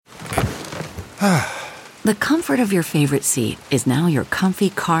The comfort of your favorite seat is now your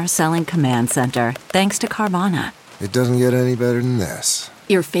comfy car selling command center, thanks to Carvana. It doesn't get any better than this.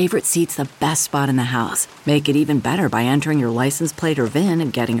 Your favorite seat's the best spot in the house. Make it even better by entering your license plate or VIN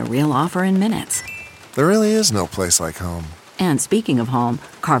and getting a real offer in minutes. There really is no place like home. And speaking of home,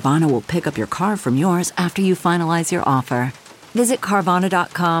 Carvana will pick up your car from yours after you finalize your offer. Visit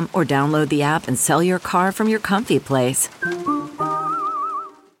Carvana.com or download the app and sell your car from your comfy place.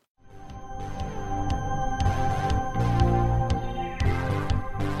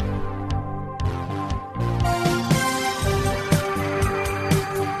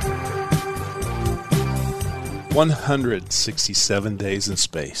 "167 days in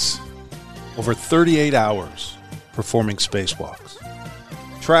space, over 38 hours performing spacewalks,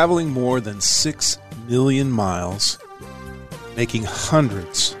 traveling more than 6 million miles, making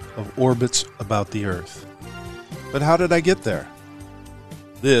hundreds of orbits about the Earth. But how did I get there?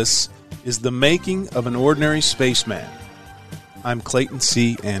 This is the making of an ordinary spaceman. I'm Clayton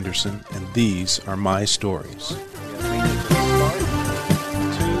C. Anderson, and these are my stories."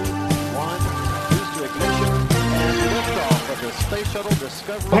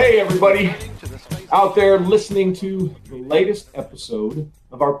 Hey everybody out there listening to the latest episode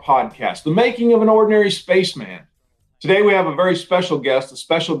of our podcast, The Making of an Ordinary Spaceman. Today we have a very special guest, a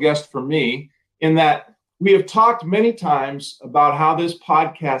special guest for me, in that we have talked many times about how this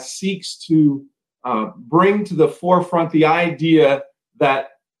podcast seeks to bring to the forefront the idea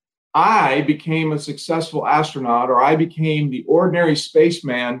that I became a successful astronaut, or I became the ordinary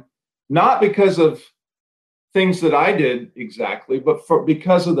spaceman, not because of things that I did exactly, but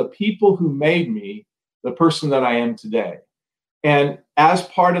because of the people who made me the person that I am today. And as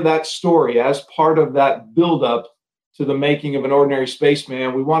part of that story, as part of that buildup to the making of an ordinary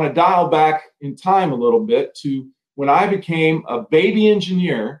spaceman, we want to dial back in time a little bit to when I became a baby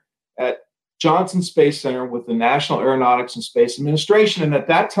engineer at Johnson Space Center with the National Aeronautics and Space Administration. And at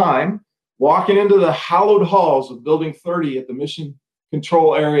that time, walking into the hallowed halls of Building 30 at the Mission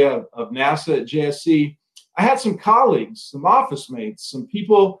Control Area of NASA at JSC, I had some colleagues, some office mates, some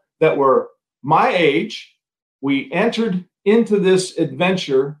people that were my age. We entered into this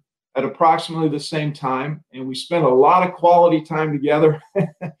adventure at approximately the same time, and we spent a lot of quality time together,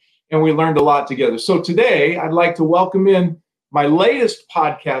 and we learned a lot together. So today, I'd like to welcome in my latest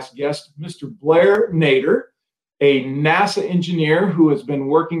podcast guest, Mr. Blair Nader, a NASA engineer who has been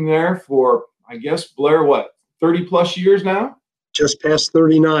working there for, I guess, Blair, 30 plus years now? Just past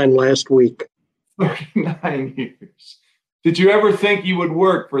 39 last week. 39 years. Did you ever think you would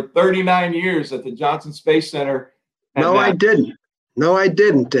work for 39 years at the Johnson Space Center? No, I didn't.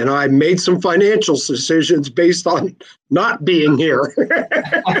 And I made some financial decisions based on not being here.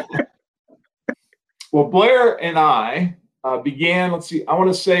 Well, Blair and I began, I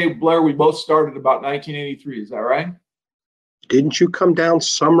want to say, Blair, we both started about 1983. Is that right? Didn't you come down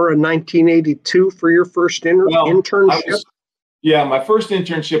summer of 1982 for your first internship? My first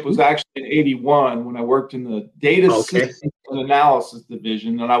internship was actually in 81 when I worked in the Data Systems and Analysis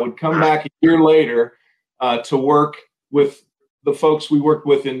Division. And I would come back a year later to work with the folks we worked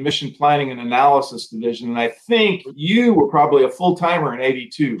with in Mission Planning and Analysis Division. And I think you were probably a full-timer in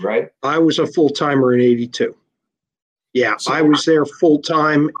 82, right? I was a full-timer in 82. Yeah, so I was there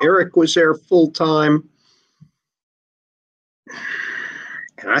full-time. Eric was there full-time.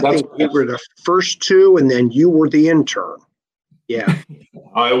 And I think we were the first two, and then you were the intern. Yeah.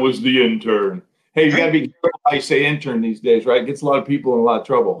 I was the intern. Hey, you got to be careful how you say intern these days, right? It gets a lot of people in a lot of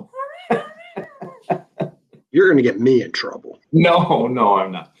trouble. You're going to get me in trouble. No,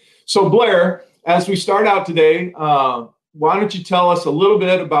 I'm not. So, Blair, as we start out today, why don't you tell us a little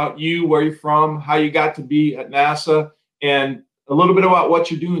bit about you, where you're from, how you got to be at NASA, and a little bit about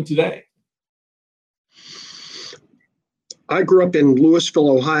what you're doing today. I grew up in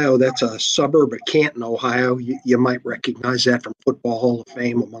Louisville, Ohio. That's a suburb of Canton, Ohio. You might recognize that from Football Hall of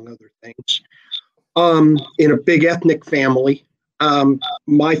Fame, among other things. In a big ethnic family.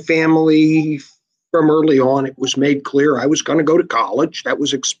 My family, from early on, it was made clear I was going to go to college. That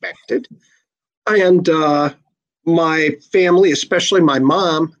was expected. And my family, especially my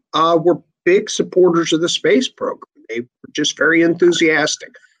mom, were big supporters of the space program. They were just very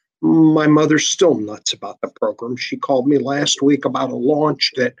enthusiastic. My mother's still nuts about the program. She called me last week about a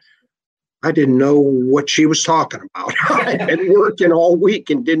launch that I didn't know what she was talking about. I'd been working all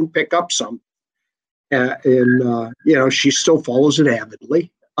week and didn't pick up some. She still follows it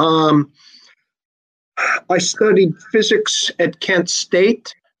avidly. I studied physics at Kent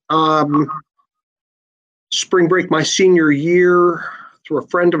State. Spring break my senior year, through a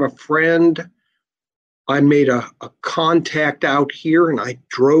friend of a friend, I made a contact out here, and I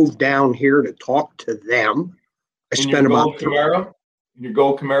drove down here to talk to them. In your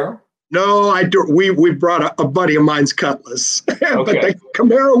gold Camaro? No, we brought a buddy of mine's Cutlass, Okay. But the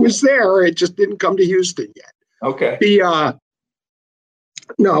Camaro was there. It just didn't come to Houston yet. Okay.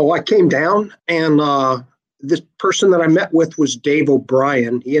 No, I came down, and this person that I met with was Dave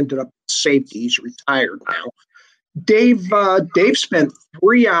O'Brien. He ended up safety. He's retired now. Dave spent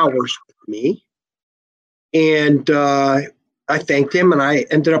 3 hours with me, and I thanked him, and I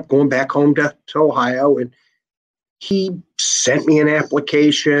ended up going back home to Ohio, and he sent me an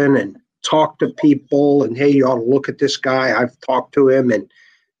application and talked to people, and hey, you ought to look at this guy. I've talked to him, and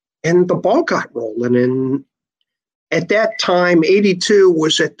the ball got rolling. And at that time, 82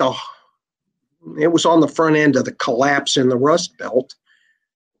 was it was on the front end of the collapse in the Rust Belt.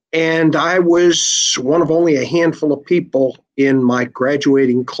 And I was one of only a handful of people in my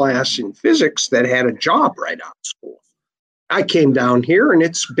graduating class in physics that had a job right out of school. I came down here, and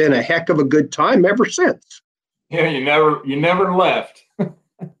it's been a heck of a good time ever since. Yeah, you never left.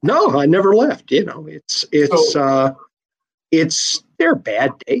 No, I never left. They're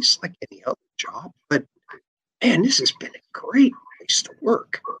bad days like any other job, but man, this has been a great place to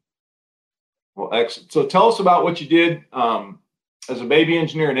work. Well, excellent. So tell us about what you did as a baby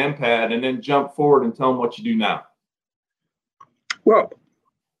engineer at MPAD, and then jump forward and tell them what you do now. Well,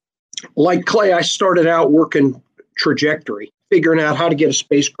 like Clay, I started out working trajectory, figuring out how to get a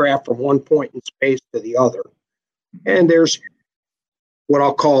spacecraft from one point in space to the other. And there's what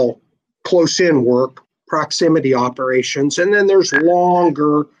I'll call close-in work, proximity operations, and then there's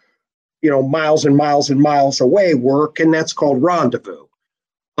longer, miles and miles and miles away work, and that's called rendezvous.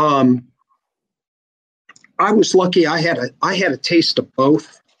 I was lucky. I had a taste of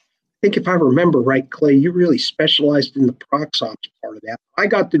both. I think if I remember right, Clay, you really specialized in the prox ops part of that. I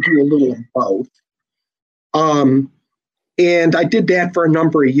got to do a little of both. And I did that for a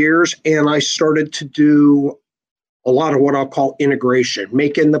number of years, and I started to do a lot of what I'll call integration,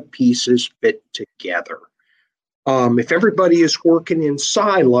 making the pieces fit together. If everybody is working in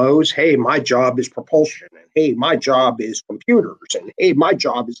silos, hey, my job is propulsion, and hey, my job is computers, and hey, my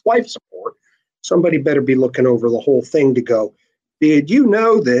job is life support, somebody better be looking over the whole thing to go, did you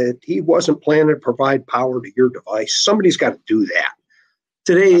know that he wasn't planning to provide power to your device? Somebody's got to do that.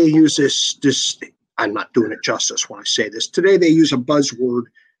 Today they use this, I'm not doing it justice when I say this. Today they use a buzzword,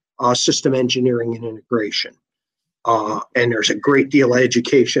 system engineering and integration. And there's a great deal of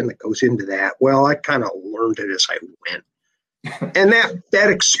education that goes into that. Well, I kind of learned it as I went. And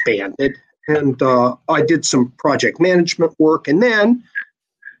that expanded. And I did some project management work. And then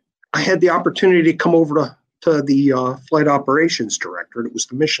I had the opportunity to come over to the flight operations directorate. It was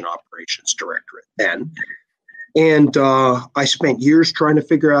the mission operations directorate then. And I spent years trying to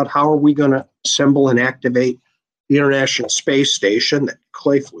figure out how are we going to assemble and activate the International Space Station that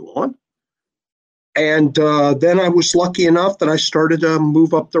Clay flew on. And then I was lucky enough that I started to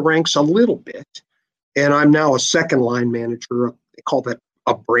move up the ranks a little bit. And I'm now a second line manager. They call that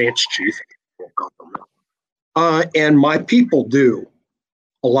a branch chief. And my people do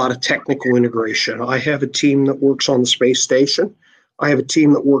a lot of technical integration. I have a team that works on the space station. I have a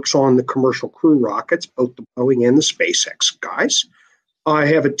team that works on the commercial crew rockets, both the Boeing and the SpaceX guys. I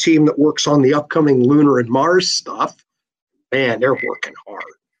have a team that works on the upcoming lunar and Mars stuff. Man, they're working hard.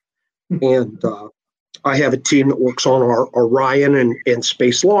 And I have a team that works on our Orion and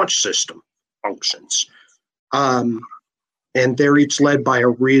Space Launch System functions. And they're each led by a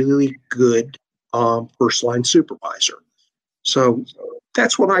really good first-line supervisor. So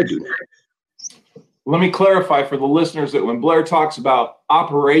that's what I do now. Let me clarify for the listeners that when Blair talks about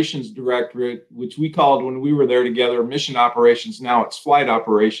operations directorate, which we called when we were there together mission operations, now it's flight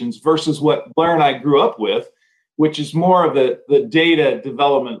operations, versus what Blair and I grew up with, which is more of the data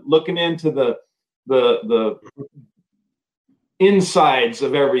development, looking into the insides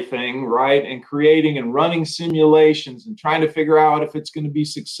of everything, right? And creating and running simulations and trying to figure out if it's going to be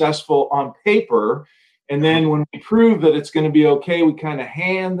successful on paper. And then when we prove that it's going to be okay, we kind of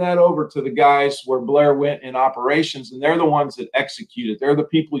hand that over to the guys where Blair went in operations, and they're the ones that execute it. They're the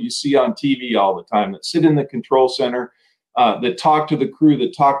people you see on TV all the time that sit in the control center, that talk to the crew,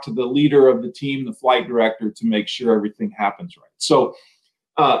 that talk to the leader of the team, the flight director, to make sure everything happens right. So,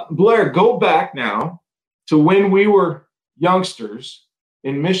 Blair, go back now to when we were youngsters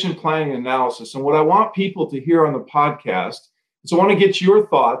in mission planning analysis. And what I want people to hear on the podcast is I want to get your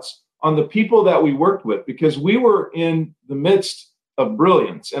thoughts on the people that we worked with, because we were in the midst of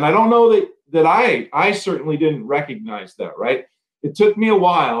brilliance. And I don't know that I certainly didn't recognize that, right? It took me a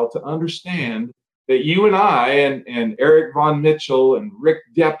while to understand that you and I and Eric Von Mitchell and Rick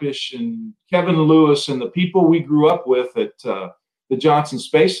Deppish and Kevin Lewis and the people we grew up with at the Johnson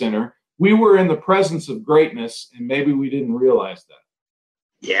Space Center, we were in the presence of greatness, and maybe we didn't realize that.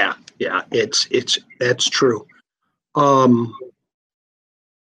 Yeah, that's true.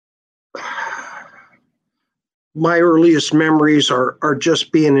 My earliest memories are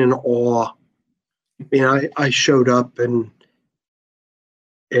just being in awe. I mean, I showed up and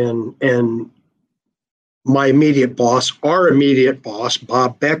my immediate boss, our immediate boss,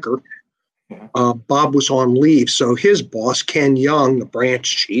 Bob Becker, Bob was on leave, so his boss, Ken Young, the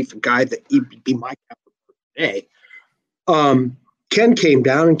branch chief, a guy that he'd be my captain today, Ken came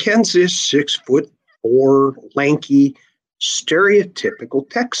down, and Ken's this 6'4", lanky, stereotypical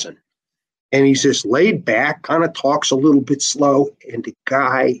Texan. And he's just laid back, kind of talks a little bit slow, and the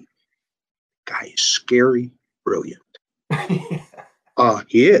guy is scary, brilliant.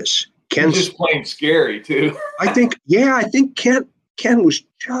 He is. Ken's just plain scary too. I think Ken was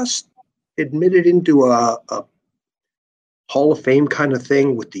just admitted into a Hall of Fame kind of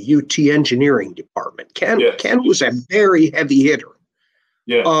thing with the UT engineering department. Ken was a very heavy hitter.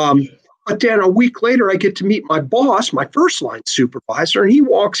 Yeah. But then a week later, I get to meet my boss, my first line supervisor, and he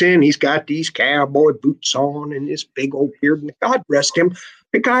walks in. He's got these cowboy boots on and this big old beard. And God rest him,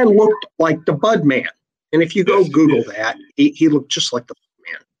 the guy looked like the Bud Man. And if you go Google that, he looked just like the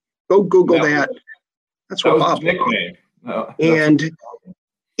Bud Man. Go Google that. That's what Bob was nickname.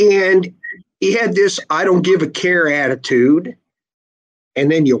 And he had this I don't give a care attitude.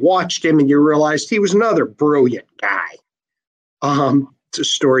 And then you watched him and you realized he was another brilliant guy. The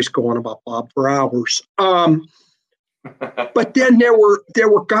story's going about Bob for hours. But then there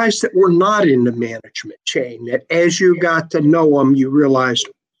were guys that were not in the management chain that as you got to know them, you realized,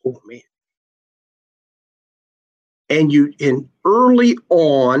 oh man. And early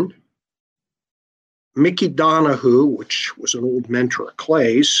on, Mickey Donahue, which was an old mentor of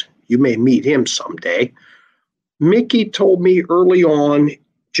Clay's, you may meet him someday. Mickey told me early on,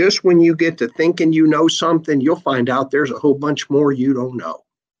 just when you get to thinking you know something, you'll find out there's a whole bunch more you don't know.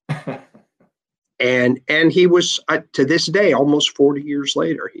 And he was, to this day, almost 40 years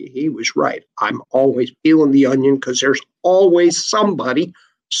later, he was right. I'm always peeling the onion because there's always somebody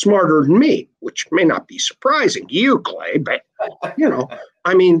smarter than me, which may not be surprising to you, Clay, but,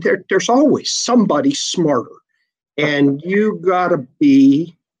 I mean, there's always somebody smarter. And you gotta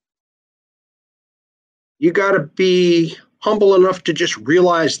be humble enough to just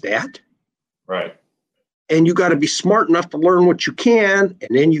realize that. Right. And you got to be smart enough to learn what you can.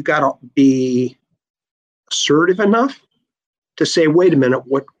 And then you got to be assertive enough to say, wait a minute,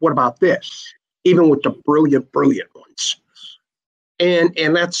 what about this? Even with the brilliant ones.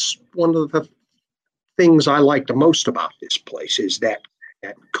 And that's one of the things I like the most about this place is that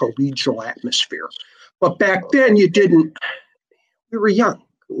collegial atmosphere. But back then we were young.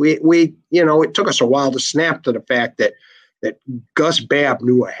 We it took us a while to snap to the fact that Gus Babb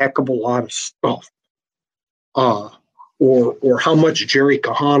knew a heck of a lot of stuff, or how much Jerry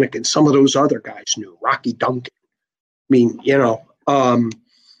Kahanek and some of those other guys knew, Rocky Duncan. I mean,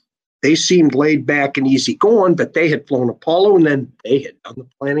 they seemed laid back and easy going, but they had flown Apollo and then they had done the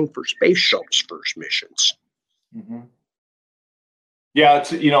planning for Space Shuttle's first missions. Mm-hmm. Yeah,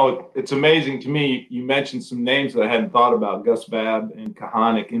 it's amazing to me. You mentioned some names that I hadn't thought about, Gus Babb and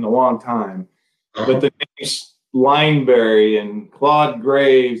Kahanek, in a long time. Uh-huh. But the names Lineberry and Claude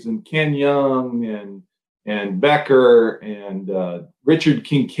Graves and Ken Young and Becker and Richard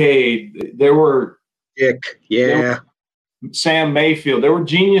Kincaid, there were Dick, Sam Mayfield. There were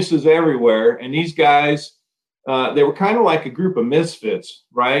geniuses everywhere, and these guys, they were kind of like a group of misfits,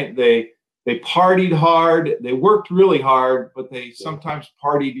 right? They partied hard. They worked really hard, but they sometimes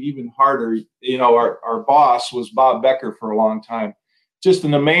partied even harder. Our boss was Bob Becker for a long time. Just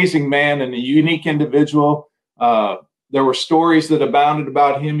an amazing man and a unique individual. There were stories that abounded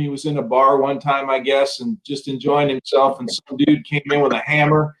about him. He was in a bar one time, I guess, and just enjoying himself. And some dude came in with a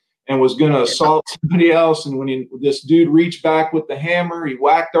hammer and was going to assault somebody else. And when this dude reached back with the hammer, he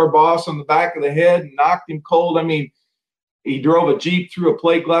whacked our boss on the back of the head and knocked him cold. I mean, he drove a Jeep through a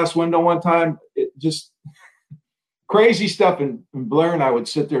plate glass window one time. It just crazy stuff. And Blair and I would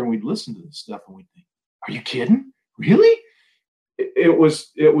sit there and we'd listen to this stuff and we'd think, are you kidding? Really? It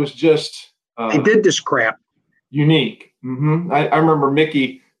was just they did this crap. Unique. Mm-hmm. I remember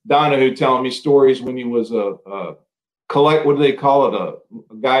Mickey Donahue telling me stories when he was what do they call it?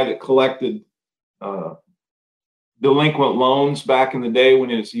 A guy that collected delinquent loans back in the day when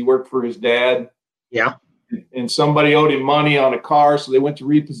he worked for his dad. Yeah. And somebody owed him money on a car, so they went to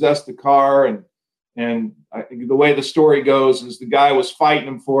repossess the car. And the way the story goes is the guy was fighting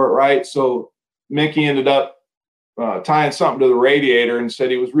him for it, right? So Mickey ended up tying something to the radiator and said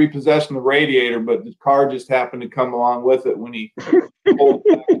he was repossessing the radiator, but the car just happened to come along with it when he pulled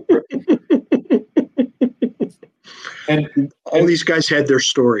and all these guys had their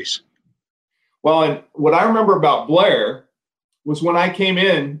stories. Well, and what I remember about Blair was when I came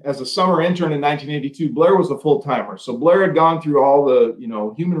in as a summer intern in 1982, Blair was a full-timer. So Blair had gone through all the,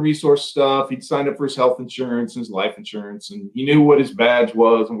 human resource stuff. He'd signed up for his health insurance and his life insurance, and he knew what his badge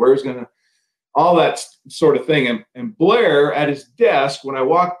was and where he's going to, all that sort of thing. And Blair at his desk, when I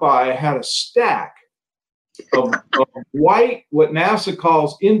walked by, had a stack of white, what NASA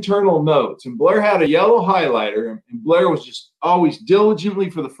calls internal notes. And Blair had a yellow highlighter, and Blair was just always diligently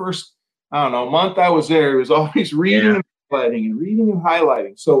for the first, month I was there. He was always reading and highlighting and reading and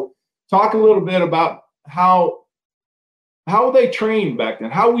highlighting. So talk a little bit about how they trained back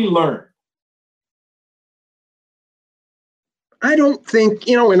then, how we learned. I don't think,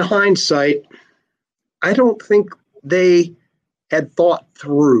 in hindsight, I don't think they had thought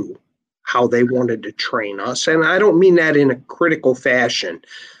through how they wanted to train us. And I don't mean that in a critical fashion.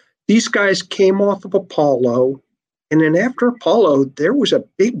 These guys came off of Apollo, and then after Apollo, there was a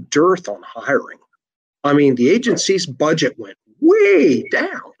big dearth on hiring. I mean, the agency's budget went way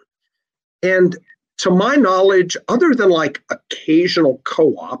down. And to my knowledge, other than like occasional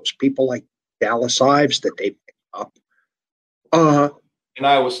co-ops, people like Dallas Ives that they picked up. In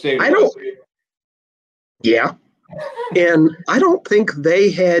Iowa State. Yeah. And I don't think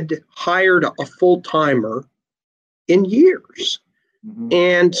they had hired a full-timer in years. Mm-hmm.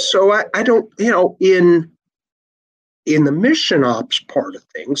 And so I don't, in the mission ops part of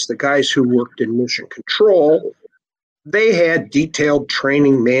things, the guys who worked in mission control, they had detailed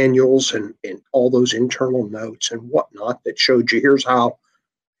training manuals and all those internal notes and whatnot that showed you here's how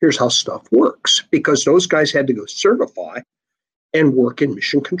stuff works, because those guys had to go certify and work in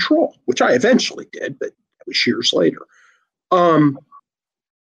mission control, which I eventually did, but that was years later. In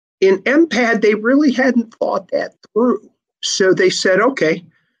MPAD, they really hadn't thought that through. So they said, okay,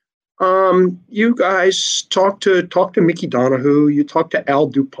 you guys talk to Mickey Donahue, you talk to Al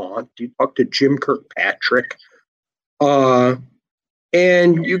DuPont, you talk to Jim Kirkpatrick,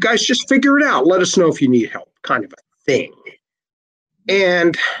 and you guys just figure it out. Let us know if you need help, kind of a thing.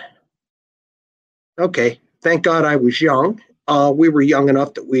 And okay, thank God I was young. We were young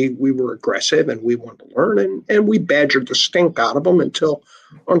enough that we were aggressive and we wanted to learn, and we badgered the stink out of them until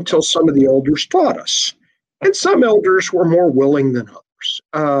some of the elders taught us. And some elders were more willing than others.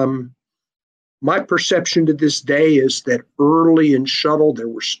 My perception to this day is that early in shuttle, there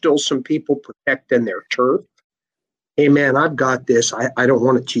were still some people protecting their turf. Hey, man, I've got this. I don't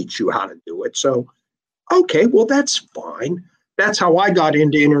want to teach you how to do it. So, okay, well, that's fine. That's how I got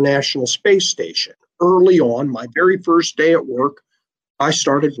into International Space Station. Early on, my very first day at work, I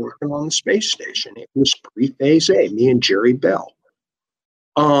started working on the space station. It was pre-phase A, me and Jerry Bell.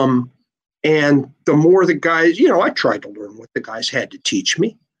 And the more the guys, I tried to learn what the guys had to teach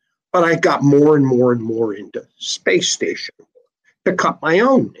me, but I got more and more and more into space station to cut my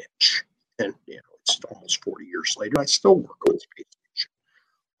own niche. And, it's almost 40 years later, I still work on space station.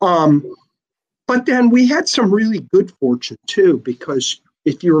 But then we had some really good fortune too, because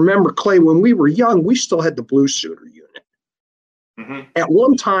if you remember, Clay, when we were young, we still had the Blue Suiter unit. Mm-hmm. At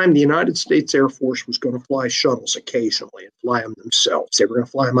one time, the United States Air Force was going to fly shuttles occasionally and fly them themselves. They were going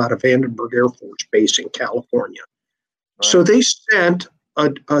to fly them out of Vandenberg Air Force Base in California. Right. So they sent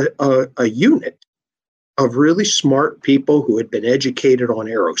a unit of really smart people who had been educated on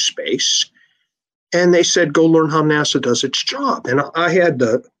aerospace, and they said, go learn how NASA does its job. And I had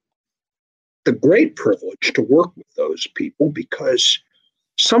the great privilege to work with those people, because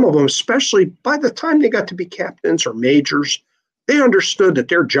some of them, especially by the time they got to be captains or majors, they understood that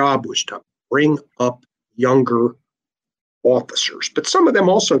their job was to bring up younger officers. But some of them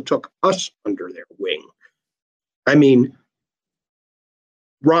also took us under their wing. I mean,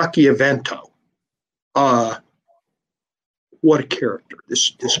 Rocky Avento, what a character.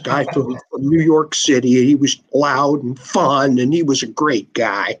 This guy from New York City. He was loud and fun, and he was a great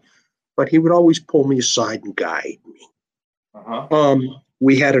guy. But he would always pull me aside and guide me. Uh-huh.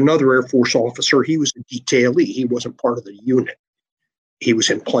 We had another Air Force officer. He was a detailee. He wasn't part of the unit. He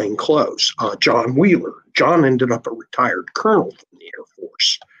was in plain clothes. John Wheeler. John ended up a retired colonel from the Air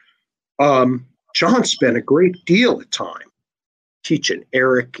Force. John spent a great deal of time teaching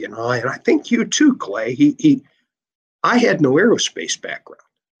Eric and I think you too, Clay. I had no aerospace background.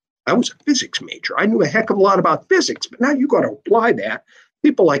 I was a physics major. I knew a heck of a lot about physics, but now you got to apply that.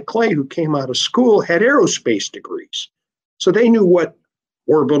 People like Clay, who came out of school, had aerospace degrees. So they knew what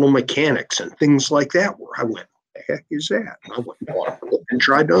orbital mechanics and things like that were. I went, the heck is that? And I went and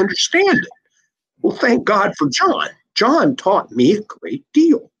tried to understand it. Well, thank God for John. John taught me a great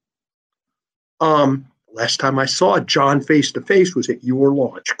deal. Last time I saw John face to face was at your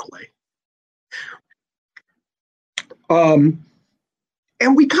launch, Clay.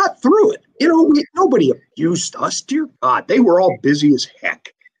 And we got through it. Nobody abused us. Dear God, they were all busy as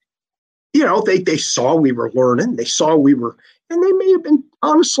heck. They saw we were learning. They saw we were, and they may have been,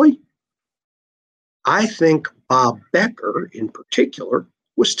 honestly, I think Bob Becker in particular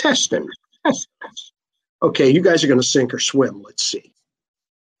was testing us. Okay, you guys are going to sink or swim. Let's see.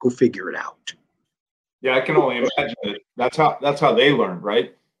 Go figure it out. Yeah, I can only imagine it. That's how they learned,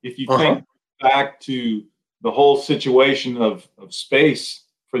 right? If you think back to the whole situation of space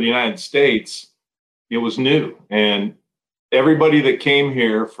for the United States, it was new. And everybody that came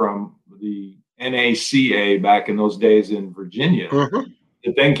here from the NACA back in those days in Virginia,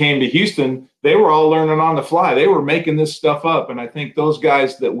 that then came to Houston, they were all learning on the fly. They were making this stuff up. And I think those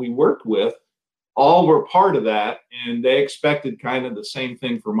guys that we worked with all were part of that. And they expected kind of the same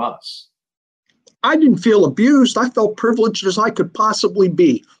thing from us. I didn't feel abused. I felt privileged as I could possibly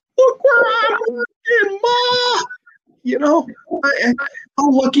be. Look where I'm working, Ma! How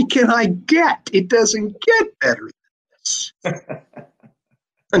lucky can I get? It doesn't get better than this.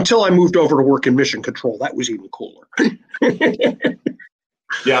 Until I moved over to work in mission control. That was even cooler.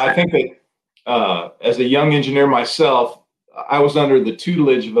 Yeah, I think that as a young engineer myself, I was under the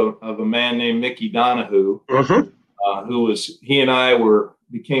tutelage of a man named Mickey Donahue, he and I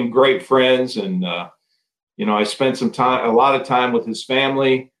became great friends. And, I spent a lot of time with his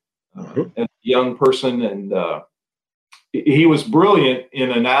family as a young person. And he was brilliant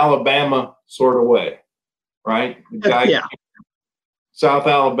in an Alabama sort of way, right? The guy came from South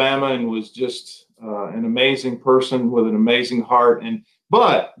Alabama and was just an amazing person with an amazing heart.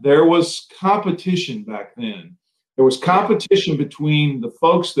 But there was competition back then. There was competition between the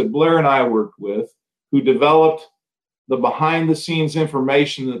folks that Blair and I worked with who developed the behind the scenes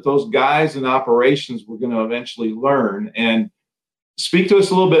information that those guys in operations were going to eventually learn. And speak to us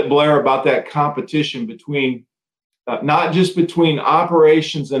a little bit, Blair, about that competition between, not just between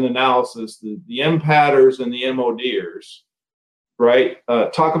operations and analysis, the MPATers and the MODers, right?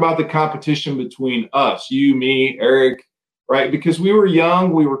 Talk about the competition between us, you, me, Eric, right? Because we were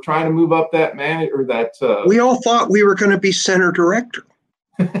young, we were trying to move up that we all thought we were going to be center director.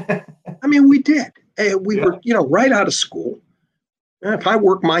 I mean, we did. We were, right out of school. If I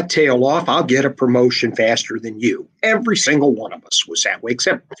work my tail off, I'll get a promotion faster than you. Every single one of us was that way,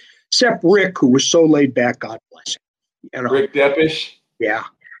 except Rick, who was so laid back. God bless him. Rick Deppish. Yeah.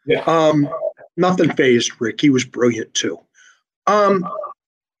 Nothing fazed Rick. He was brilliant too.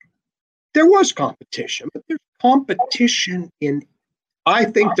 There was competition, but there's competition I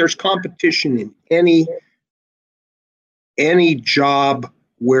think there's competition in any job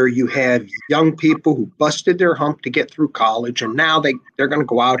where you have young people who busted their hump to get through college, and now they're going to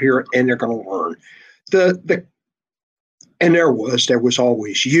go out here and they're going to learn. And there was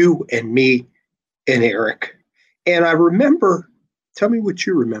always you and me and Eric. And I remember, tell me what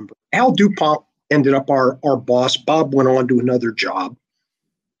you remember. Al DuPont ended up our boss. Bob went on to another job.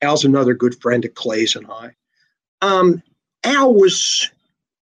 Al's another good friend of Clay's and I. Al was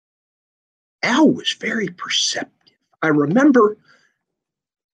very perceptive. I remember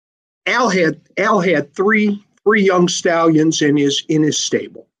Al had three young stallions in his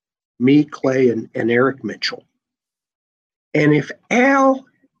stable, me, Clay, and Eric Mitchell. And if Al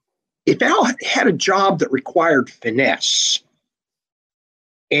had a job that required finesse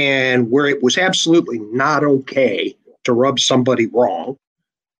and where it was absolutely not okay to rub somebody wrong,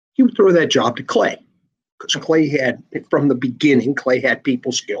 he would throw that job to Clay. Because Clay had, from the beginning,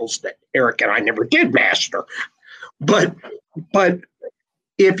 people skills that Eric and I never did master. But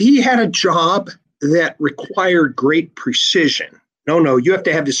if he had a job that required great precision, no, you have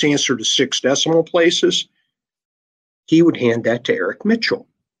to have this answer to 6 decimal places, he would hand that to Eric Mitchell.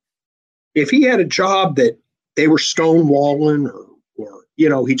 If he had a job that they were stonewalling or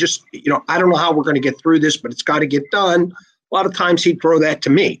he just, I don't know how we're going to get through this, but it's got to get done. A lot of times he'd throw that to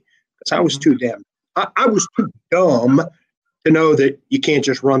me because I was too dumb to know that you can't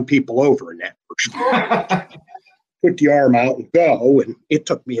just run people over in that person. Put the arm out and go. And it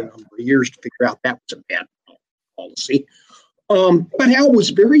took me a number of years to figure out that was a bad policy. But Al was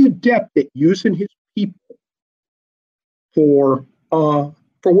very adept at using his people for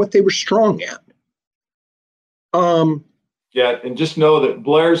what they were strong at. And just know that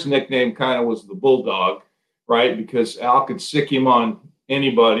Blair's nickname kind of was the Bulldog, right? Because Al could sick him on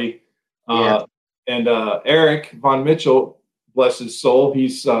anybody. And Eric Von Mitchell, bless his soul,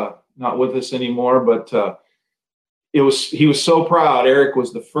 he's not with us anymore, but he was so proud. Eric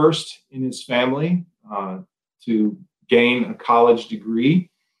was the first in his family to gain a college degree.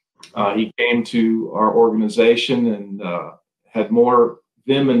 He came to our organization and had more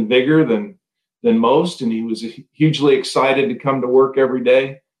vim and vigor than most, and he was hugely excited to come to work every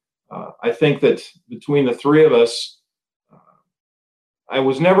day. I think that between the three of us, I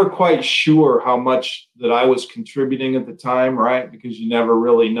was never quite sure how much that I was contributing at the time, right? Because you never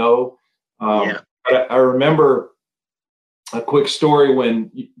really know. I remember a quick story when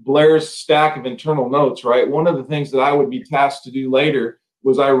Blair's stack of internal notes, right? One of the things that I would be tasked to do later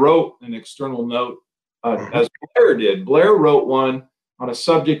was I wrote an external note as Blair did. Blair wrote one on a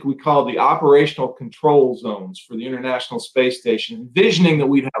subject we called the operational control zones for the International Space Station, envisioning that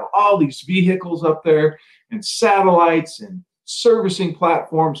we'd have all these vehicles up there and satellites and servicing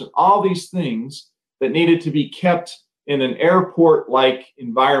platforms and all these things that needed to be kept in an airport-like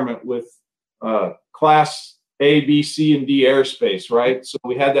environment with class A, B, C, and D airspace, right? So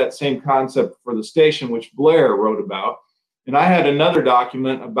we had that same concept for the station, which Blair wrote about. And I had another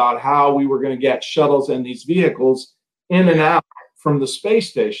document about how we were going to get shuttles and these vehicles in and out from the space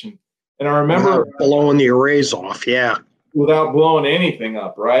station. And I remember blowing the arrays off, without blowing anything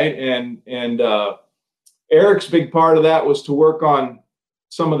up, right? And Eric's big part of that was to work on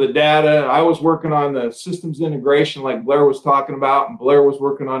some of the data. I was working on the systems integration like Blair was talking about, and Blair was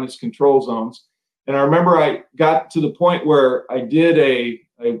working on his control zones. And I remember I got to the point where I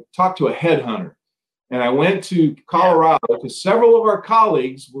talked to a headhunter, and I went to Colorado because several of our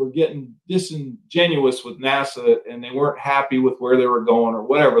colleagues were getting disingenuous with NASA, and they weren't happy with where they were going or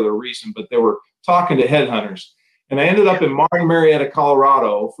whatever the reason, but they were talking to headhunters. And I ended up in Martin Marietta,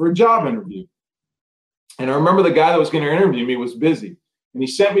 Colorado for a job interview. And I remember the guy that was going to interview me was busy, and he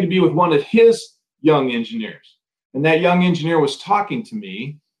sent me to be with one of his young engineers. And that young engineer was talking to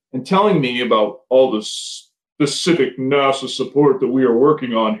me and telling me about all the specific NASA support that we are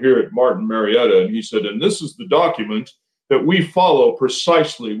working on here at Martin Marietta. And he said, and this is the document that we follow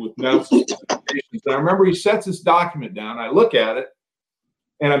precisely with NASA specifications. And I remember he sets this document down. I look at it,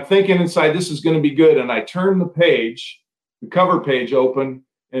 and I'm thinking inside, this is going to be good. And I turn the cover page open,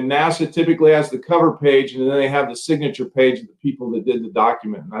 and NASA typically has the cover page, and then they have the signature page of the people that did the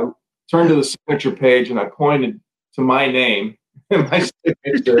document. And I turned to the signature page, and I pointed to my name and my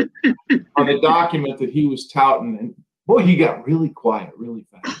signature on the document that he was touting. And boy, he got really quiet really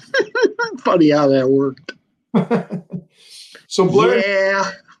fast. Funny how that worked. So Blair,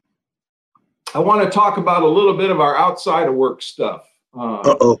 I want to talk about a little bit of our outside of work stuff.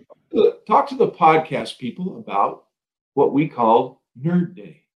 Talk to the podcast people about what we call Nerd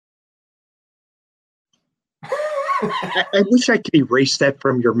Day. I wish I could erase that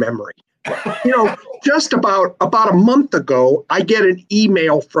from your memory. Just about a month ago, I get an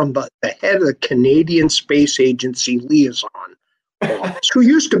email from the head of the Canadian Space Agency liaison office, who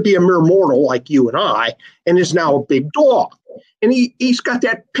used to be a mere mortal like you and I, and is now a big dog. And he's got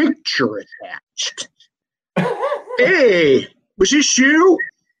that picture attached. Hey, was this you?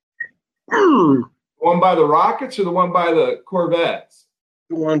 The one by the rockets or the one by the Corvettes?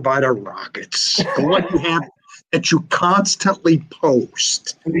 The one by the rockets. The one you have that you constantly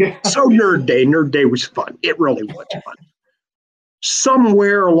post. Yeah. So Nerd Day was fun. It really was fun.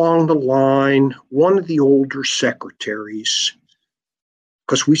 Somewhere along the line, one of the older secretaries,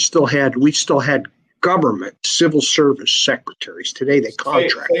 because we still had government civil service secretaries. Today they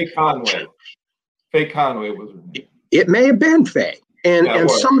contract. Faye Conway was her name. It may have been Faye. And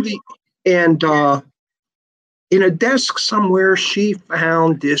in a desk somewhere, she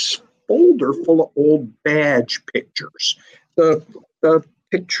found this folder full of old badge pictures. The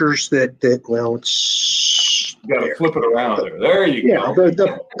pictures that it's you got to flip it around there. There you go.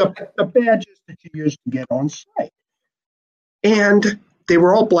 The badges that you used to get on site. And they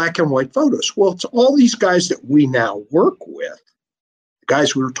were all black and white photos. Well, it's all these guys that we now work with,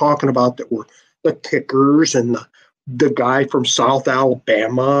 guys we were talking about that were the kickers and the guy from South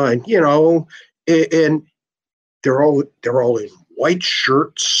Alabama, and and they're all in white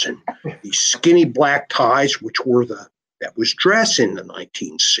shirts and these skinny black ties, which were that was dress in the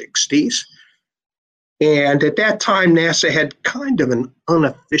 1960s. And at that time, NASA had kind of an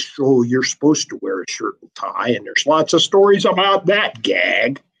unofficial, you're supposed to wear a shirt and tie, and there's lots of stories about that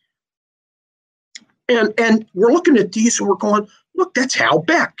gag. And we're looking at these and we're going, look, that's Hal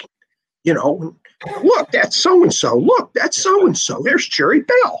Beck. Look, that's so-and-so. Look, that's so-and-so. There's Cherry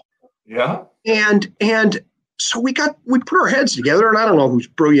Bell. Yeah. And so we put our heads together, and I don't know whose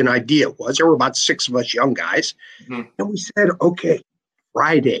brilliant idea it was. There were about 6 of us young guys. Mm-hmm. And we said, okay,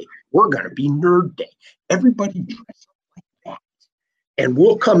 Friday, we're going to be Nerd Day. Everybody dress up like that. And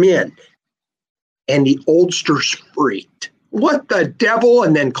we'll come in and the oldsters freaked. What the devil?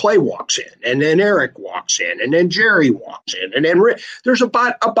 And then Clay walks in, and then Eric walks in, and then Jerry walks in, and then there's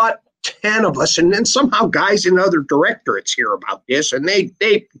about 10 of us, and then somehow guys in other directorates hear about this, and they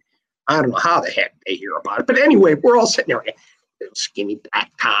I don't know how the heck they hear about it, but anyway, we're all sitting there, skinny black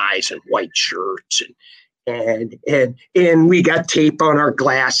ties and white shirts, and we got tape on our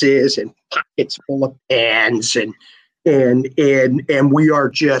glasses and pockets full of pens, and we are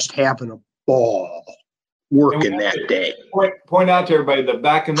just having a ball working that day. Point out to everybody that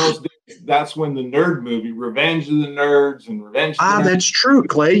back in those days, that's when the nerd movie, Revenge of the Nerds and Revenge of the Nerds. That's true,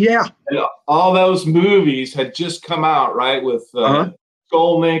 Clay, yeah. And all those movies had just come out, right, with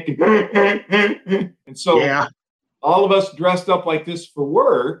Skolnick. And so all of us dressed up like this for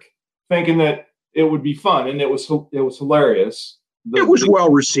work, thinking that it would be fun, and it was hilarious. It was well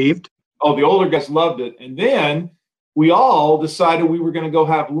received. Oh, the older guys loved it. And then we all decided we were going to go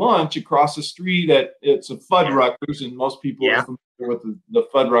have lunch across the street it's a Fuddruckers, and most people are familiar with the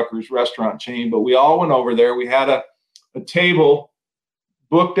Fuddruckers restaurant chain, but we all went over there. We had a table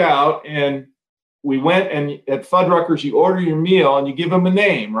booked out, and we went, and at Fuddruckers, you order your meal and you give them a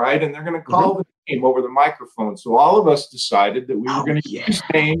name, right? And they're going to call the name over the microphone. So all of us decided that we were going to use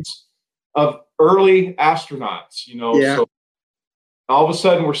names of early astronauts, So all of a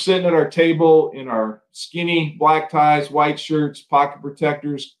sudden, we're sitting at our table in our skinny black ties, white shirts, pocket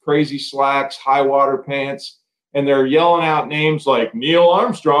protectors, crazy slacks, high water pants, and they're yelling out names like Neil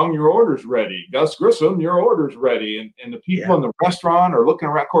Armstrong, your order's ready. Gus Grissom, your order's ready. And the people in the restaurant are looking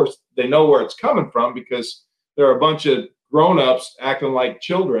around. Of course, they know where it's coming from because there are a bunch of grown-ups acting like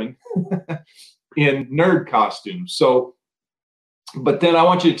children in nerd costumes. So, but then I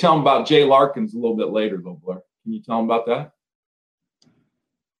want you to tell them about Jay Larkins a little bit later, though, Blair. Can you tell them about that?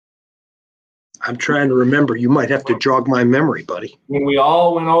 I'm trying to remember. You might have to jog my memory, buddy. When we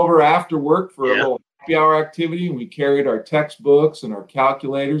all went over after work for a little happy hour activity, and we carried our textbooks and our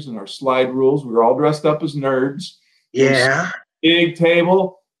calculators and our slide rules. We were all dressed up as nerds. Yeah. Big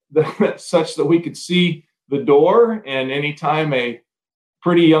table such that we could see the door, and anytime a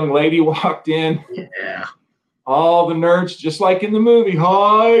pretty young lady walked in, all the nerds, just like in the movie,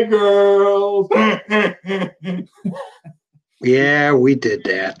 hi, girls. Yeah, we did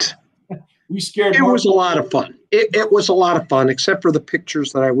that. We scared. It was a lot of fun. It was a lot of fun, except for the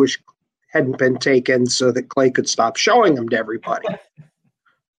pictures that I wish hadn't been taken so that Clay could stop showing them to everybody.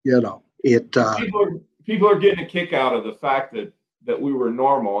 People are getting a kick out of the fact that we were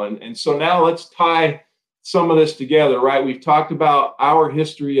normal. And so now let's tie some of this together, right? We've talked about our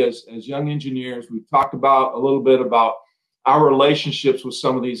history as young engineers. We've talked about a little bit about our relationships with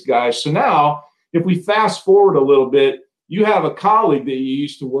some of these guys. So now if we fast forward a little bit, you have a colleague that you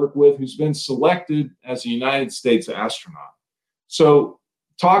used to work with who's been selected as a United States astronaut. So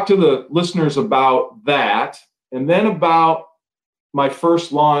talk to the listeners about that, and then about my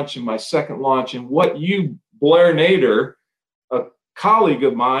first launch and my second launch, and what you, Blair Nader, a colleague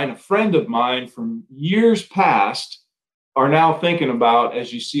of mine, a friend of mine from years past, are now thinking about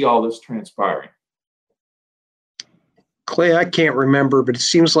as you see all this transpiring. Clay, I can't remember, but it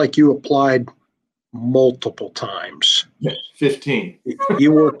seems like you applied multiple times. 15.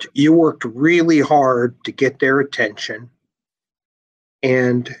 You worked really hard to get their attention.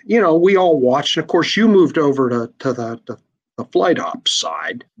 And, we all watched. And of course, you moved over to the flight ops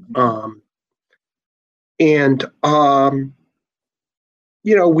side.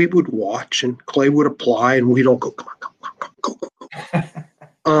 We would watch, and Clay would apply, and we'd all go, come on, go.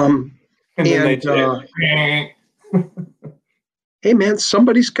 Hey, man,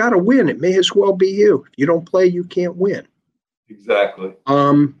 somebody's got to win. It may as well be you. If you don't play, you can't win. Exactly.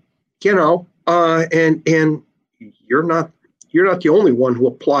 And you're not the only one who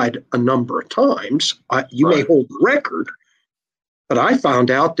applied a number of times. You may hold the record, but I found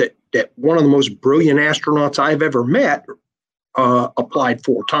out that one of the most brilliant astronauts I've ever met applied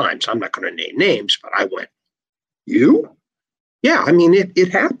 4 times. I'm not going to name names, but I went, you? Yeah, I mean,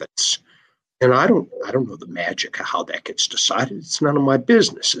 it happens. And I don't know the magic of how that gets decided. It's none of my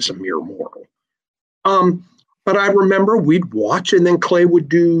business as a mere mortal. But I remember we'd watch, and then Clay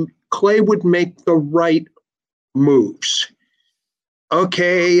would make the right moves.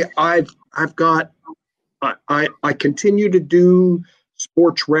 Okay, I continue to do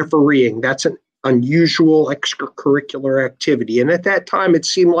sports refereeing. That's an unusual extracurricular activity. And at that time, it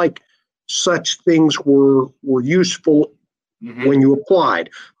seemed like such things were useful when you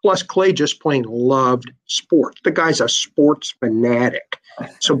applied. Plus, Clay just plain loved sports. The guy's a sports fanatic.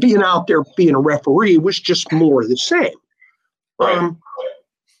 So being out there, being a referee was just more of the same. And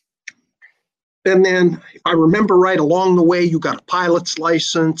then I remember right along the way, you got a pilot's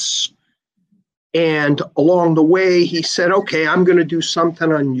license. And along the way, he said, okay, I'm going to do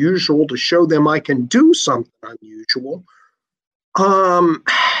something unusual to show them I can do something unusual. And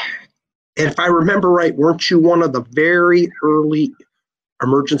if I remember right, weren't you one of the very early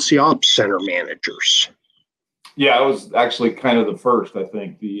emergency ops center managers? Yeah, I was actually kind of the first, I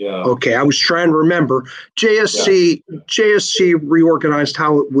think. Okay, I was trying to remember. JSC reorganized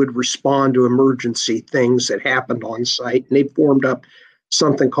how it would respond to emergency things that happened on site, and they formed up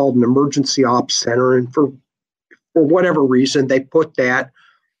something called an emergency ops center. And for whatever reason, they put that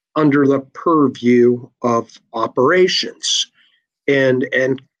under the purview of operations. And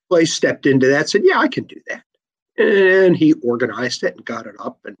Clay stepped into that, said, yeah, I can do that. And he organized it and got it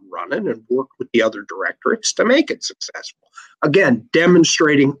up and running and worked with the other directorates to make it successful. Again,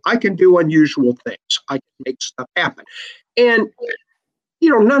 demonstrating I can do unusual things. I can make stuff happen. And,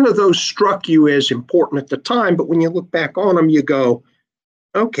 none of those struck you as important at the time, but when you look back on them, you go,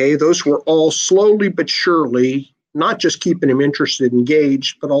 okay, those were all slowly but surely, not just keeping him interested,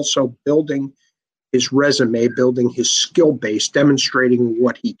 engaged, but also building his resume, building his skill base, demonstrating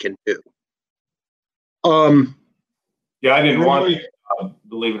what he can do. Yeah, I didn't want to,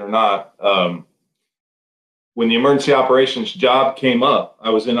 believe it or not. When the emergency operations job came up, I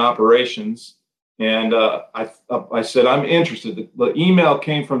was in operations, and I said, I'm interested. The email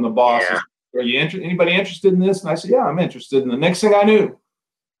came from the boss. Yeah. Are you anybody interested in this? And I said, yeah, I'm interested. And the next thing I knew,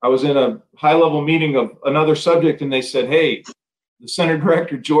 I was in a high-level meeting of another subject, and they said, hey, the center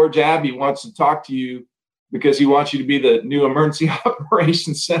director, George Abbey, wants to talk to you because he wants you to be the new emergency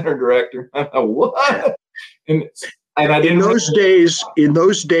operations center director. I'm like, what? And I didn't. In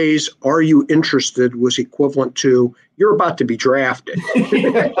those days, are you interested was equivalent to you're about to be drafted.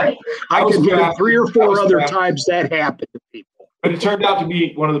 I can think 3 or 4 other times that happened to people. But it turned out to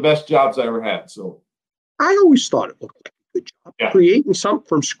be one of the best jobs I ever had. So I always thought it looked like a good job. Yeah. Creating something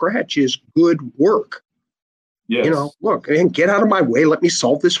from scratch is good work. Yes. Look, and get out of my way. Let me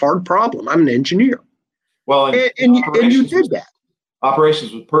solve this hard problem. I'm an engineer. Well, and you did that.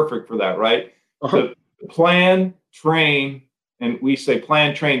 Operations was perfect for that, right? Uh-huh. To plan, train, and we say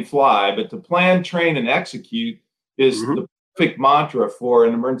plan, train, fly, but to plan, train, and execute is the perfect mantra for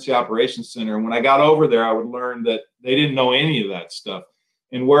an emergency operations center. And when I got over there, I would learn that they didn't know any of that stuff.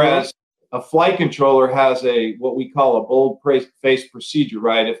 And whereas a flight controller has what we call a bold-faced procedure,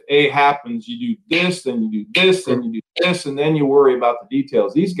 right? If A happens, you do this, then you do this, then you do this, and then you worry about the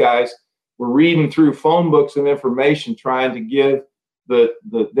details. These guys were reading through phone books of information, trying to give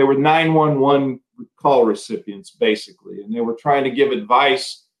they were 911 call recipients, basically, and they were trying to give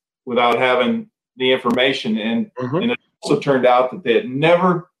advice without having the information. And it also turned out that they had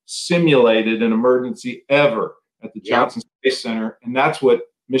never simulated an emergency ever at the Johnson Space Center, and that's what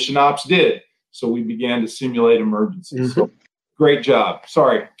Mission Ops did. So we began to simulate emergencies. So great job.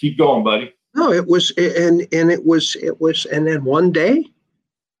 Sorry, keep going, buddy. No, it was, and then one day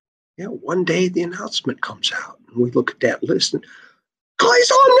the announcement comes out, and we look at that list, and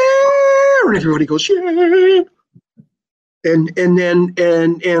Clay's on there, and everybody goes, yeah.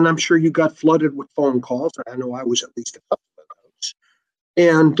 And I'm sure you got flooded with phone calls. I know I was at least a couple of those.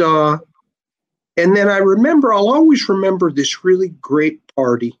 And then I'll always remember this really great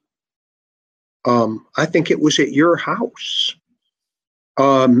party. I think it was at your house.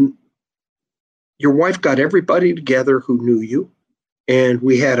 Your wife got everybody together who knew you, and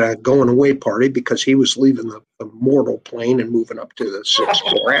we had a going away party because he was leaving the mortal plane and moving up to the 6th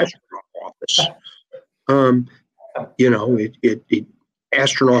floor astronaut office.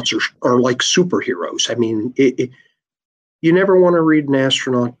 Astronauts are like superheroes. I mean, you never want to read an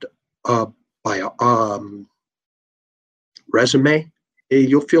astronaut by a resume.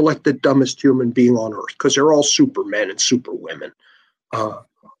 You'll feel like the dumbest human being on earth because they're all supermen and superwomen.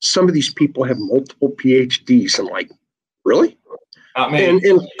 Some of these people have multiple PhDs. I'm like, really?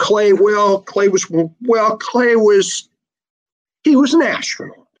 And Clay was an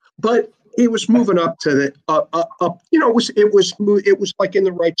astronaut, but he was moving up to the it was like in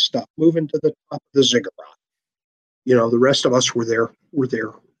the right stuff, moving to the top of the ziggurat. The rest of us were there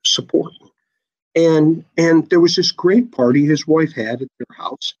supporting. And there was this great party his wife had at their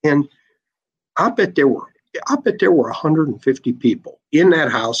house, and I bet there were 150 people in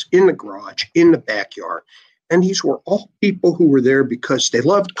that house, in the garage, in the backyard. And these were all people who were there because they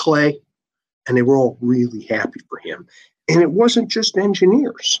loved Clay, and they were all really happy for him. And it wasn't just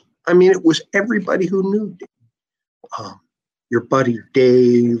engineers. I mean, it was everybody who knew Dave. Your buddy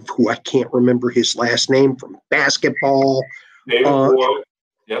Dave, who I can't remember his last name, from basketball. David Ward.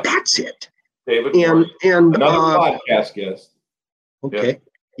 Yep. That's it. David Ward. And another podcast guest. Okay. Yep.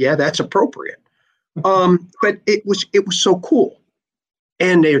 Yeah, that's appropriate. But it was so cool.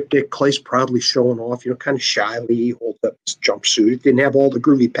 And Clay's proudly showing off, kind of shyly. He holds up his jumpsuit. It didn't have all the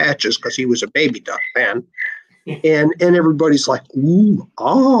groovy patches because he was a baby duck fan. And everybody's like, ooh,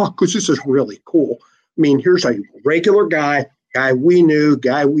 because this is really cool. I mean, here's a regular guy we knew,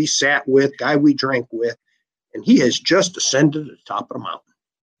 guy we sat with, guy we drank with, and he has just ascended to the top of the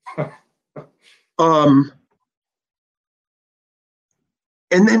mountain.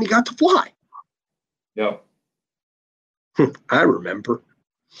 And then he got to fly. Yeah. I remember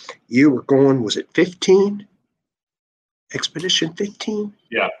you were going, was it 15? Expedition 15?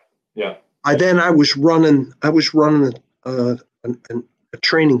 Yeah. I was running a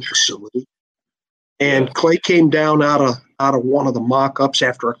training facility, and Clay came down out of one of the mock-ups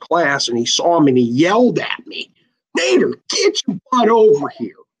after a class, and he saw me and he yelled at me, "Nader, get your butt over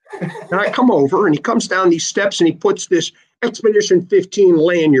here." And I come over, and he comes down these steps, and he puts this Expedition 15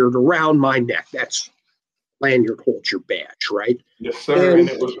 lanyard around my neck. That's lanyard holds your badge, right? Yes, sir. And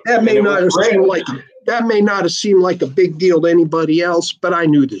that may not have seemed like a big deal to anybody else, but I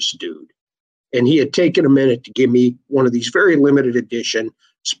knew this dude. And he had taken a minute to give me one of these very limited edition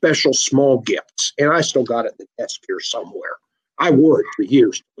special small gifts. And I still got it in the desk here somewhere. I wore it for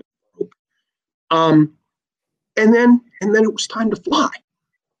years. And then it was time to fly.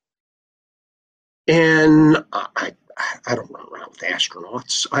 And I don't run around with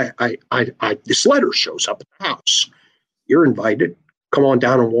astronauts. This letter shows up at the house. You're invited. Come on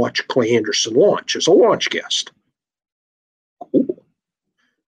down and watch Clay Anderson launch as a launch guest. Cool.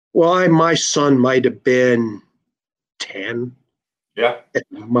 Well, my son might have been 10. Yeah. At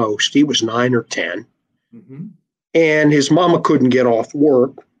most. He was 9 or 10. Mm-hmm. And his mama couldn't get off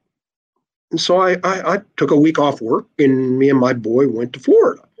work. And so I took a week off work, and me and my boy went to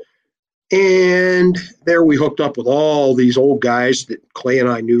Florida. And there we hooked up with all these old guys that Clay and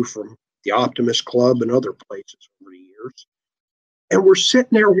I knew from the Optimist Club and other places over the years. And we're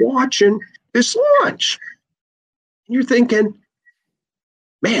sitting there watching this launch. And you're thinking,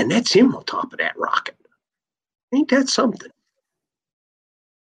 man, that's him on top of that rocket. Ain't that something?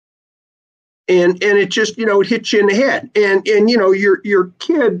 And it just, it hits you in the head. And your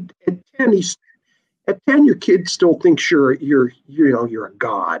kid at 10, at 10, your kid still thinks you're a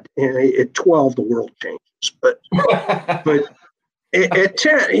god. And at 12, the world changes. But at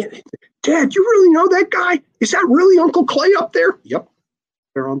 10, Dad, you really know that guy? Is that really Uncle Clay up there? Yep,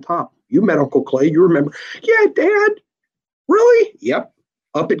 they're on top. You met Uncle Clay. You remember? Yeah, Dad. Really? Yep.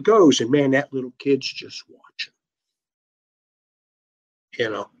 Up it goes. And man, that little kid's just watching.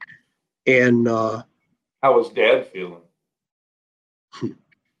 And how was Dad feeling?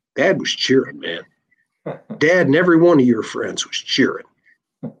 Dad was cheering, man. Dad and every one of your friends was cheering.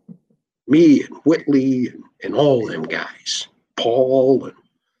 Me and Whitley and all them guys. Paul and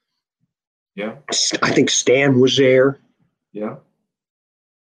I think Stan was there. Yeah.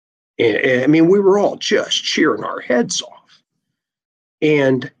 And I mean, we were all just cheering our heads off.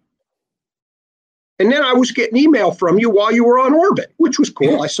 And then I was getting email from you while you were on orbit, which was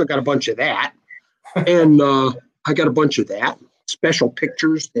cool. I still got a bunch of that. And I got a bunch of that. Special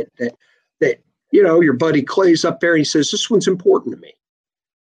pictures that your buddy Clay's up there and he says, this one's important to me.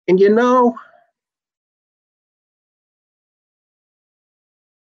 And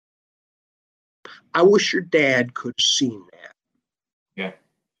I wish your dad could have seen that. Yeah.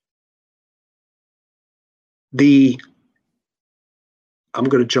 I'm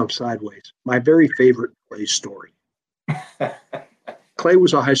going to jump sideways. My very favorite Clay story. Clay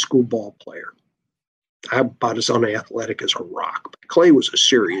was a high school ball player. I'm about as unathletic as a rock, but Clay was a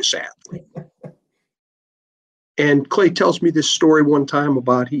serious athlete. And Clay tells me this story one time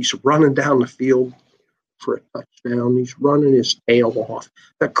about he's running down the field for a touchdown. He's running his tail off.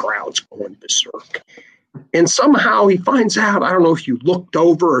 The crowd's going berserk. And somehow he finds out, I don't know if you looked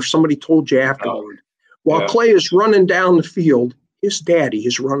over or if somebody told you afterward, while Clay is running down the field, his daddy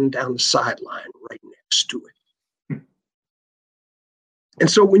is running down the sideline right next to it. And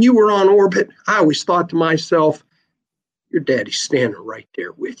so when you were on orbit, I always thought to myself, your daddy's standing right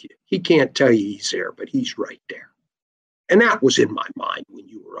there with you. He can't tell you he's there, but he's right there. And that was in my mind when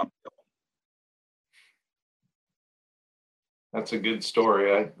you were up there. That's a good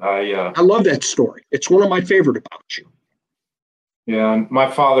story. I love that story. It's one of my favorite about you. Yeah, and my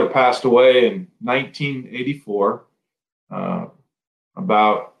father passed away in 1984,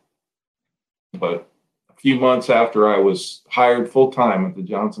 about a few months after I was hired full-time at the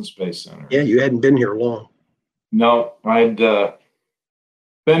Johnson Space Center. Yeah, you hadn't been here long. No, I'd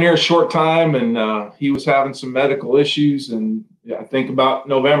been here a short time, and he was having some medical issues, and I think about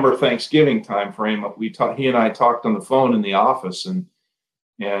November, Thanksgiving time frame, he and I talked on the phone in the office, and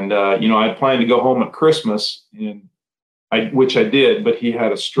I had planned to go home at Christmas, and which I did, but he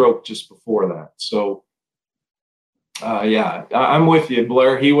had a stroke just before that. So, I'm with you,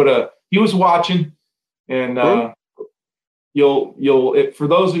 Blair. He was watching, and for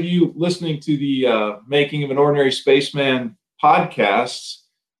those of you listening to the Making of an Ordinary Spaceman podcasts,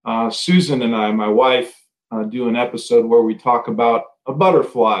 Susan and I, my wife, do an episode where we talk about a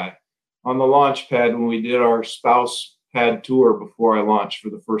butterfly on the launch pad when we did our spouse pad tour before I launched for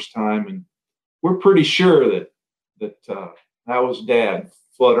the first time. And we're pretty sure that was Dad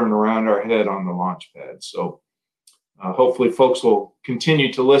fluttering around our head on the launch pad. So hopefully folks will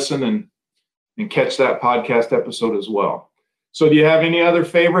continue to listen and catch that podcast episode as well. So do you have any other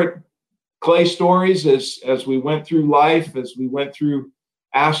favorite Clay stories as we went through life, as we went through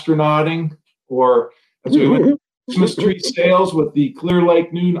astronauting, or as we went through Christmas tree sales with the Clear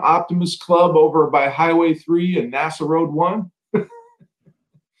Lake Noon Optimist Club over by Highway 3 and NASA Road 1?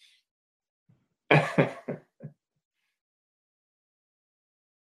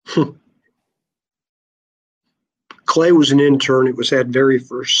 Clay was an intern. It was that very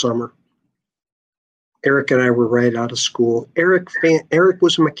first summer. Eric and I were right out of school. Eric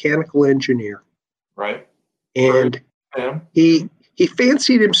was a mechanical engineer. Right. And he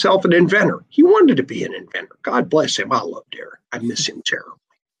fancied himself an inventor. He wanted to be an inventor. God bless him. I loved Eric. I miss him terribly.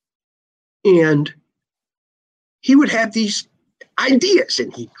 And he would have these ideas,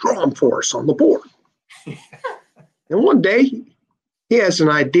 and he'd draw them for us on the board. And one day, he has an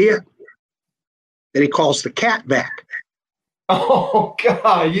idea that he calls the cat vac. Oh,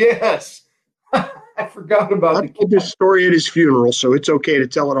 God, yes. I forgot about I told this story at his funeral, so it's okay to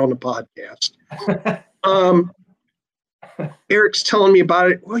tell it on the podcast. Eric's telling me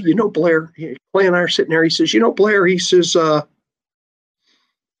about it. Well, Blair, Clay and I are sitting there. He says, Blair, he says, you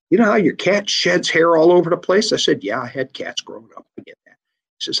know how your cat sheds hair all over the place? I said, yeah, I had cats growing up. I get that.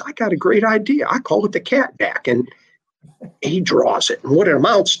 He says, I got a great idea. I call it the cat vac. And he draws it. And what it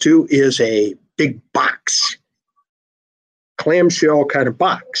amounts to is a big box, clamshell kind of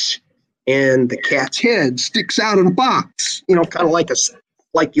box. And the cat's head sticks out of the box, kind of like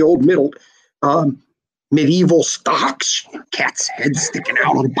the old medieval stocks, cat's head sticking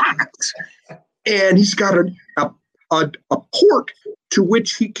out of the box. And he's got a port to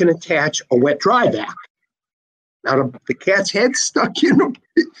which he can attach a wet dry vac. Now the cat's head sticking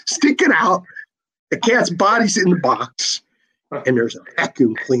out, the cat's body's in the box, and there's a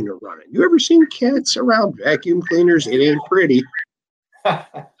vacuum cleaner running. You ever seen cats around vacuum cleaners? It ain't pretty.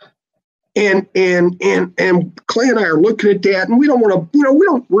 And Clay and I are looking at that, and we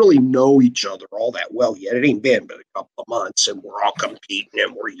don't really know each other all that well yet. It ain't been but a couple of months, and we're all competing,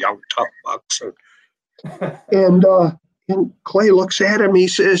 and we're young tough bucks. And Clay looks at him. He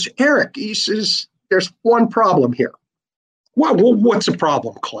says, Eric, he says, there's one problem here. Well, what's the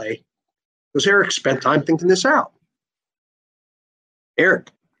problem, Clay? Because Eric spent time thinking this out. Eric,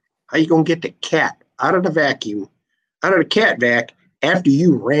 how you gonna get the cat out of the cat vac after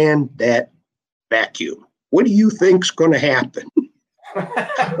you ran that vacuum? What do you think's going to happen?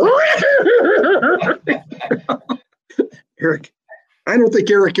 Eric, I don't think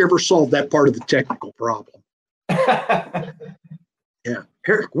Eric ever solved that part of the technical problem. Yeah.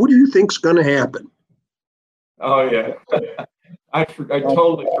 Eric, what do you think's going to happen? Oh, yeah. I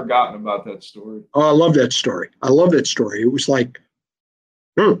totally forgotten about that story. Oh, I love that story. It was like,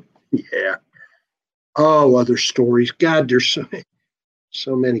 yeah. Oh, other stories. God, there's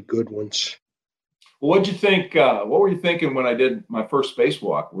so many good ones. Well, what'd you think? What were you thinking when I did my first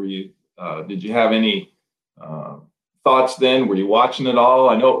spacewalk? Did you have any thoughts then? Were you watching it all?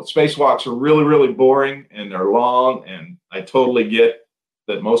 I know spacewalks are really, really boring and they're long, and I totally get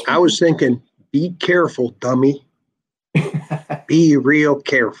that most people. I was thinking, be careful, dummy. Be real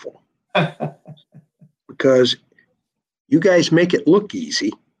careful. Because you guys make it look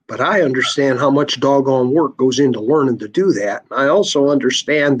easy, but I understand how much doggone work goes into learning to do that. I also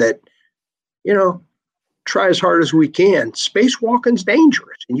understand that, try as hard as we can. Spacewalking's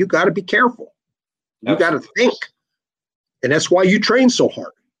dangerous, and you got to be careful. You got to think. And that's why you train so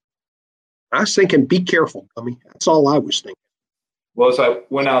hard. I was thinking, be careful, dummy. That's all I was thinking. Well, as I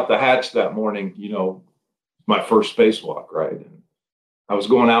went out the hatch that morning, my first spacewalk, right? And I was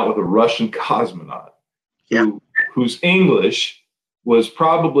going out with a Russian cosmonaut whose English was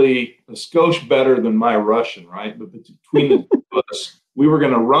probably a skosh better than my Russian, right? But between the two of us, we were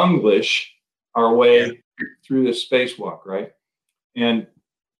going to Runglish our way through this spacewalk, right? And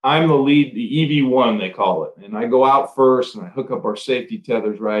I'm the lead, the EV1, they call it. And I go out first and I hook up our safety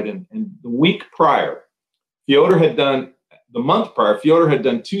tethers, right? And the week prior, the month prior, Fyodor had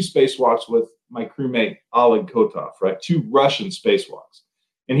done 2 spacewalks with my crewmate, Oleg Kotov, right? 2 Russian spacewalks.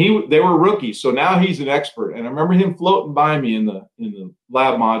 And they were rookies, so now he's an expert. And I remember him floating by me in the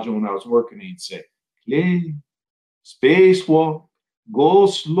lab module when I was working. He'd say, Clay, spacewalk, go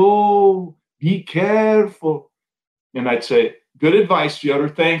slow, be careful. And I'd say, good advice, Fyodor,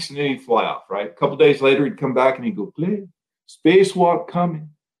 thanks. And then he'd fly off, right? A couple days later, he'd come back and he'd go, Clay, spacewalk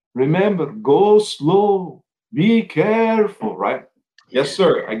coming. Remember, go slow, be careful, right? Yes,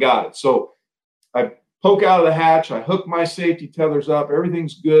 sir, I got it. So I poke out of the hatch. I hook my safety tethers up.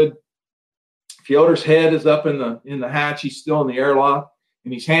 Everything's good. Fyodor's head is up in the hatch. He's still in the airlock,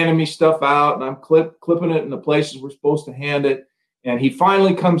 and he's handing me stuff out, and I'm clipping it in the places we're supposed to hand it. And he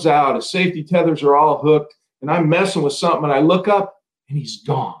finally comes out. His safety tethers are all hooked, and I'm messing with something, and I look up, and he's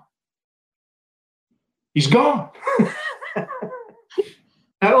gone. He's gone.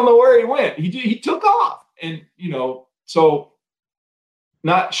 I don't know where he went. He took off, and so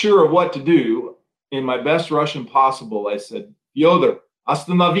not sure of what to do. In my best Russian possible, I said, Fyodor,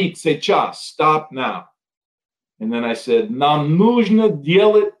 остановиться час, stop now. And then I said, нам нужно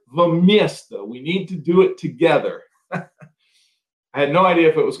делать вместе. We need to do it together. I had no idea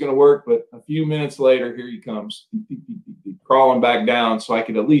if it was going to work, but a few minutes later, here he comes, crawling back down so I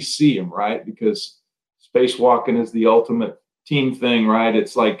could at least see him, right? Because spacewalking is the ultimate team thing, right?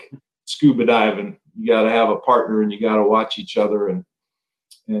 It's like scuba diving. You got to have a partner and you got to watch each other and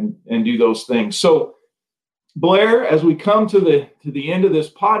do those things. So, Blair, as we come to the end of this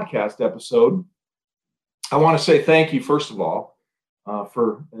podcast episode, I want to say thank you, first of all,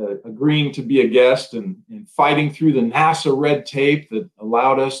 for agreeing to be a guest and fighting through the NASA red tape that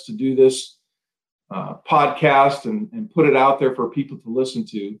allowed us to do this podcast and put it out there for people to listen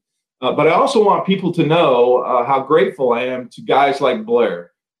to. But I also want people to know how grateful I am to guys like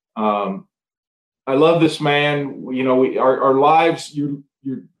Blair. I love this man. Our lives,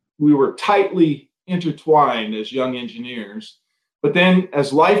 we were tightly intertwined as young engineers, but then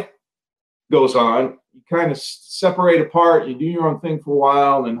as life goes on, you kind of separate apart, you do your own thing for a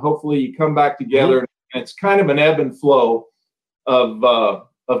while, and hopefully you come back together. Mm-hmm. And it's kind of an ebb and flow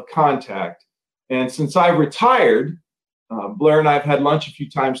of contact. And since I've retired, Blair and I have had lunch a few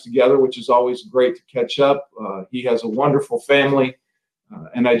times together, which is always great to catch up. He has a wonderful family.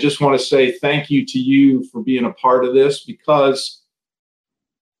 And I just want to say thank you to you for being a part of this, because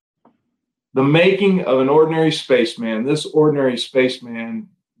the making of an ordinary spaceman, this ordinary spaceman,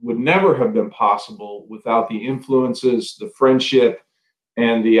 would never have been possible without the influences, the friendship,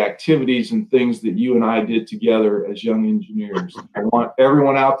 and the activities and things that you and I did together as young engineers. I want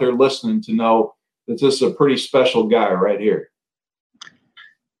everyone out there listening to know that this is a pretty special guy right here.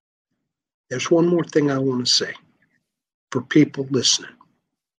 There's one more thing I want to say for people listening.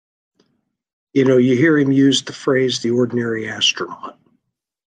 You hear him use the phrase, the ordinary astronaut.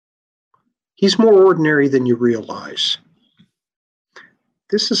 He's more ordinary than you realize.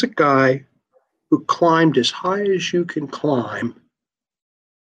 This is a guy who climbed as high as you can climb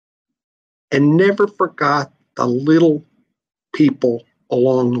and never forgot the little people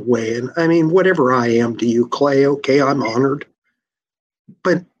along the way. And I mean, whatever I am to you, Clay, okay, I'm honored.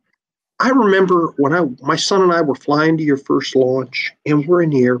 But I remember when my son and I were flying to your first launch, and we're in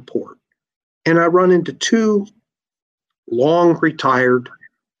the airport, and I run into two long retired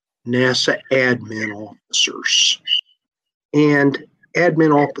NASA admin officers. And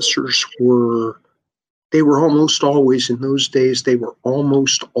admin officers were almost always, in those days, they were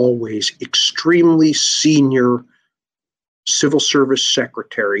almost always extremely senior civil service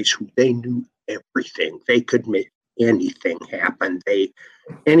secretaries who they knew everything. They could make anything happen.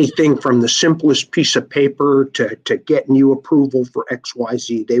 Anything from the simplest piece of paper to getting you approval for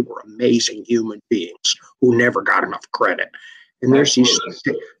XYZ. They were amazing human beings who never got enough credit. And there's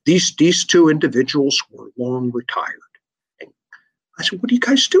these two individuals who were long retired. And I said, what are you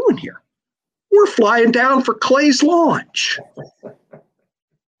guys doing here? We're flying down for Clay's launch.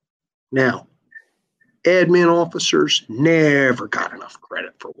 Now, admin officers never got enough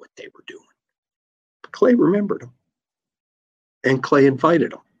credit for what they were doing. But Clay remembered them. And Clay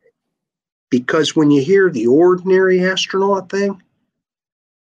invited them. Because when you hear the ordinary astronaut thing,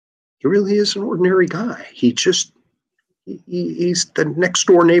 he really is an ordinary guy. He's the next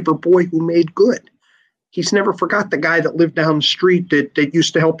door neighbor boy who made good. He's never forgot the guy that lived down the street that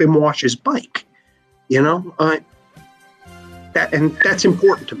used to help him wash his bike. And that's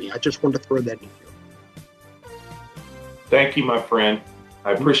important to me. I just wanted to throw that in here. Thank you, my friend.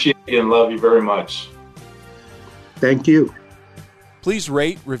 I appreciate you and love you very much. Thank you. Please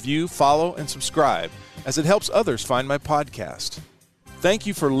rate, review, follow, and subscribe, as it helps others find my podcast. Thank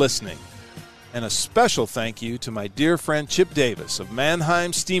you for listening. And a special thank you to my dear friend Chip Davis of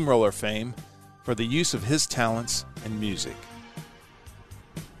Mannheim Steamroller fame for the use of his talents and music.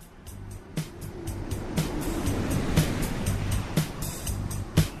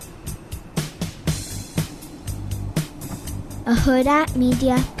 a Huda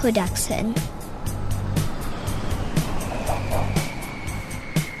Media production.